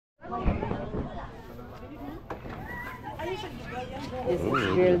This is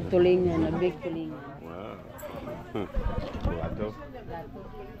grilled tulingan, a big tulingan. Wow. Gelato?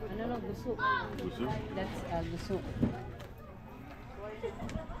 Ano no, guso. Guso? That's guso.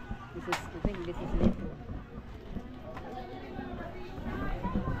 This is, I think this is little.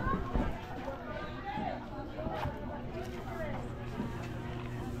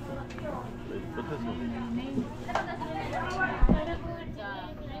 What this one?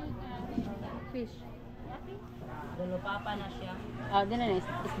 Fish. Dulo papa na siya. Ah, din na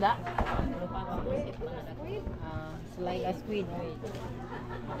isda. Dulo papa mo sip pa na dako. It's like a squid.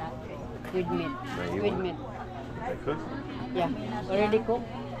 Squid meat. Right, Squid meat. That cooked? Yeah, already cooked.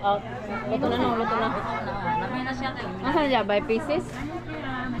 Luto na no, luto na. Lami na siya tayo. Nasaan siya? By pieces?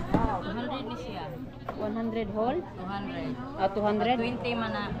 200 ni siya. 100 whole? 200. 200? 20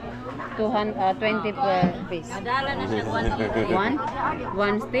 man na. 20 per piece. Madala na siya 150.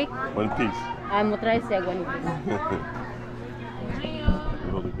 One stick? One piece. Mo try siya one piece.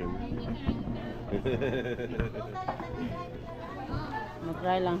 Hold the camera. Mo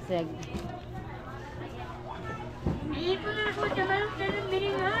try lang siya.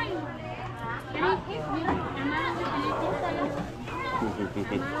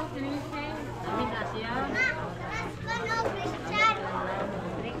 Lami na siya.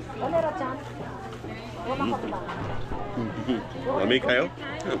 Lami kayo?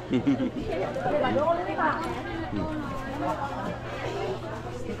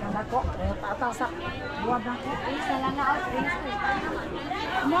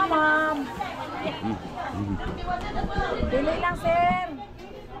 Ma'am. Dili lang, sir.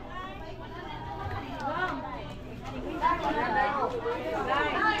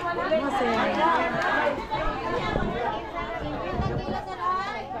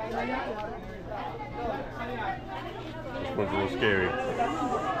 This one's a little scary. No.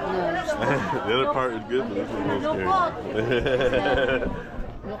 The other part is good, but this one's a little scary.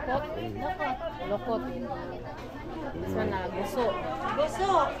 Lokot? Lokot. This one na guso.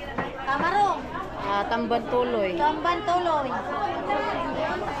 Gusto. Tamarong. Tamban tuloy. Tamban tuloy.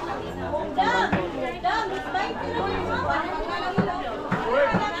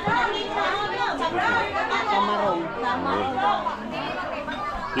 Tamarong.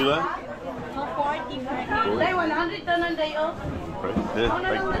 Kila? 40. Day, 100 to ng day off. Yeah,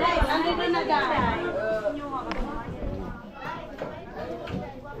 thank you. 100 na nag-aay.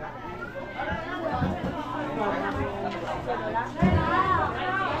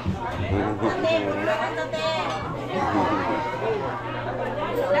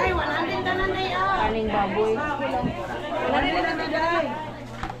 Day, 100 to ng day off. Kaning baboy. 100 na nag-aay.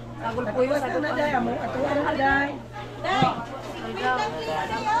 Sagol po yung sagol na day. Amo, ato na day. Day!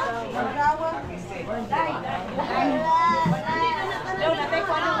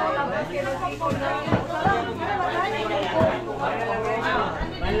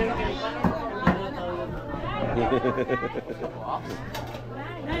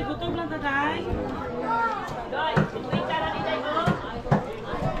 Day, gutom lang ta, day. Day, wait na ni day mo.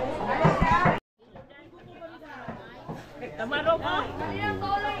 Tamaro ko.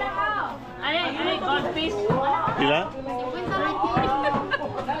 Ay, goldfish. Kila?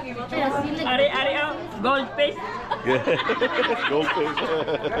 Ari ang goldfish. Goldfish.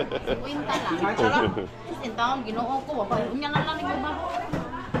 Kwenta lang. Sintaon, ginoo ko. Unya na lang ikaw ba?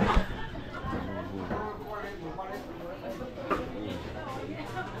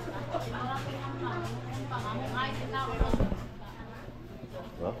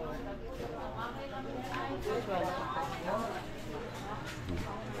 Well.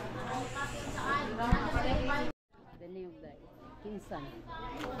 The name of that Kinsan.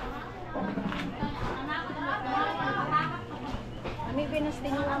 Ami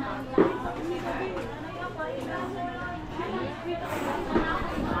binasting lang.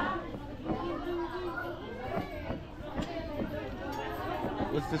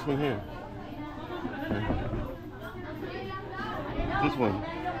 What's this one here? This one.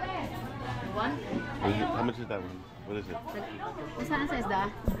 One? How much is that one? What is it? Saan sa isda?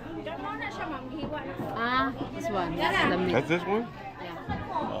 This one. That's the meat. That's this one?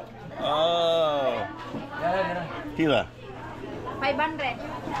 Yeah. Oh. Kila? 500.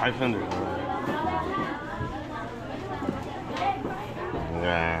 500.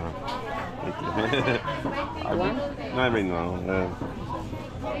 Yeah. One? No, I mean, no.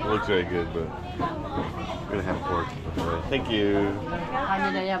 It looks very good, but we're gonna have pork. Thank you. Kanya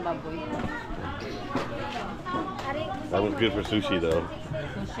na yan, baboy. That was good for sushi, though.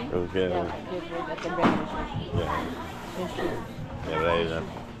 Sushi? Okay. Yeah, good for that's a better sushi. Yeah. Sushi. Yeah, right. That's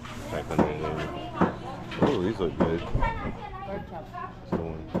 500. Oh, these look good. Pork chop. That's the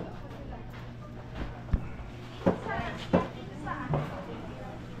one.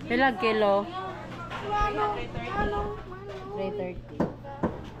 Pila kilo? 330.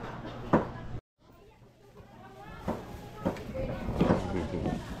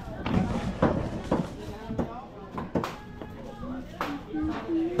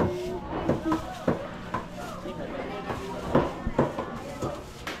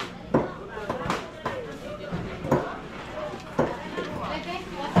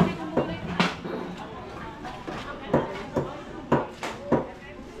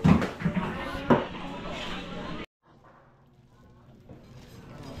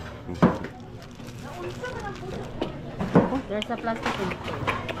 There's a plastic in it.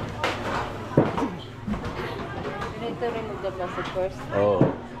 You need to remove the plastic first. Oh.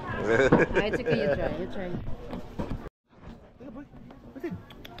 No, it's okay, you try. You try.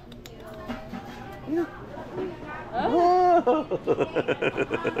 Whoa!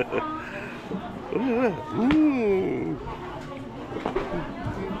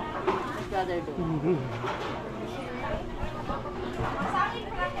 What's the other do?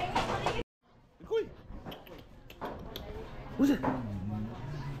 Who's it?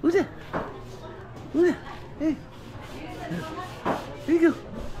 Who's it? Who's it? Hey. Here you go.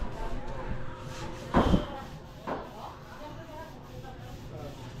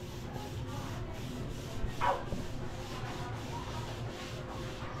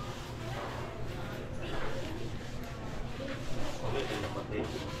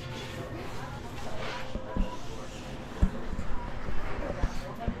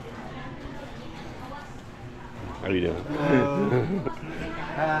 How you doing?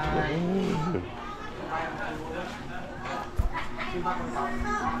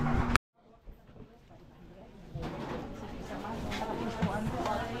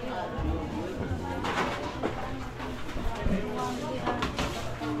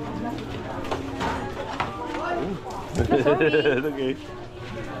 It's okay.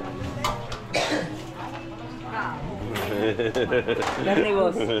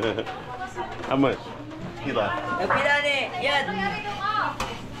 How much? Kila. Pila ni, yan.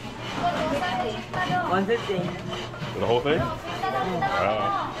 150. The whole thing? I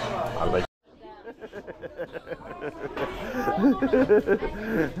like.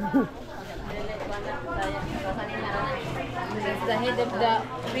 It's the head of the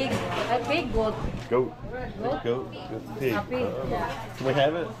pig goat. Goat. Goat. Pig. Pig, yeah. Can we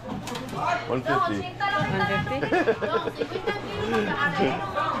have it? 150. 150?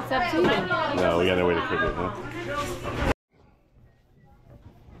 It's up to you. No, we got no way to cook it, huh?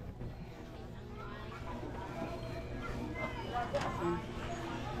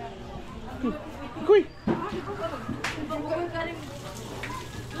 Quick.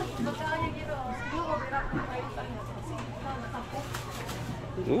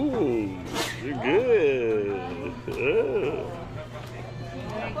 Ooh, you're good. Oh.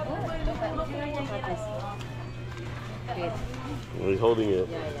 Well, he's holding it.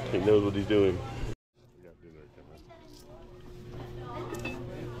 He knows what he's doing.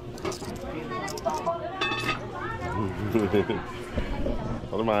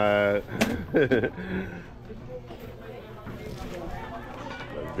 Hold on.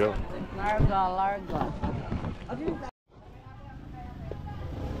 Let's go. Largo.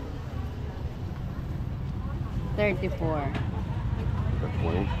 34.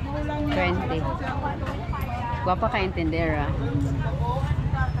 20. 20. Guapa ka intendera.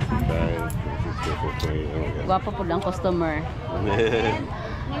 Guapa po lang customer.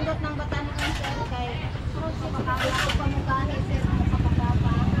 Nindot ng batan ng sir kay makakapit ko mukani sir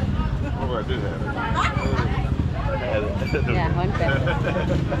makapapa. Oh, I did have it. I had it. Yeah, 1 peso.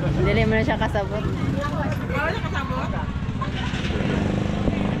 Dili mo na siya kasabot. Wala kasabot.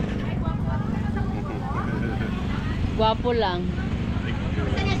 Guwapo lang.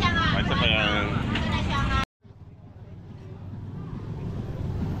 May sakayan.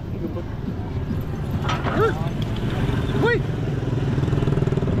 Uy!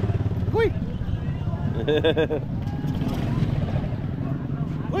 Uy!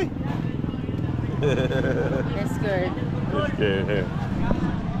 Uy! They're scared. Okay.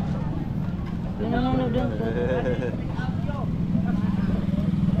 No, don't.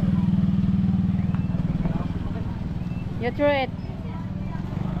 You throw it.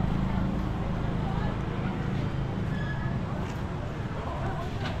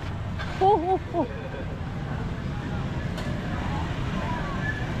 Oh.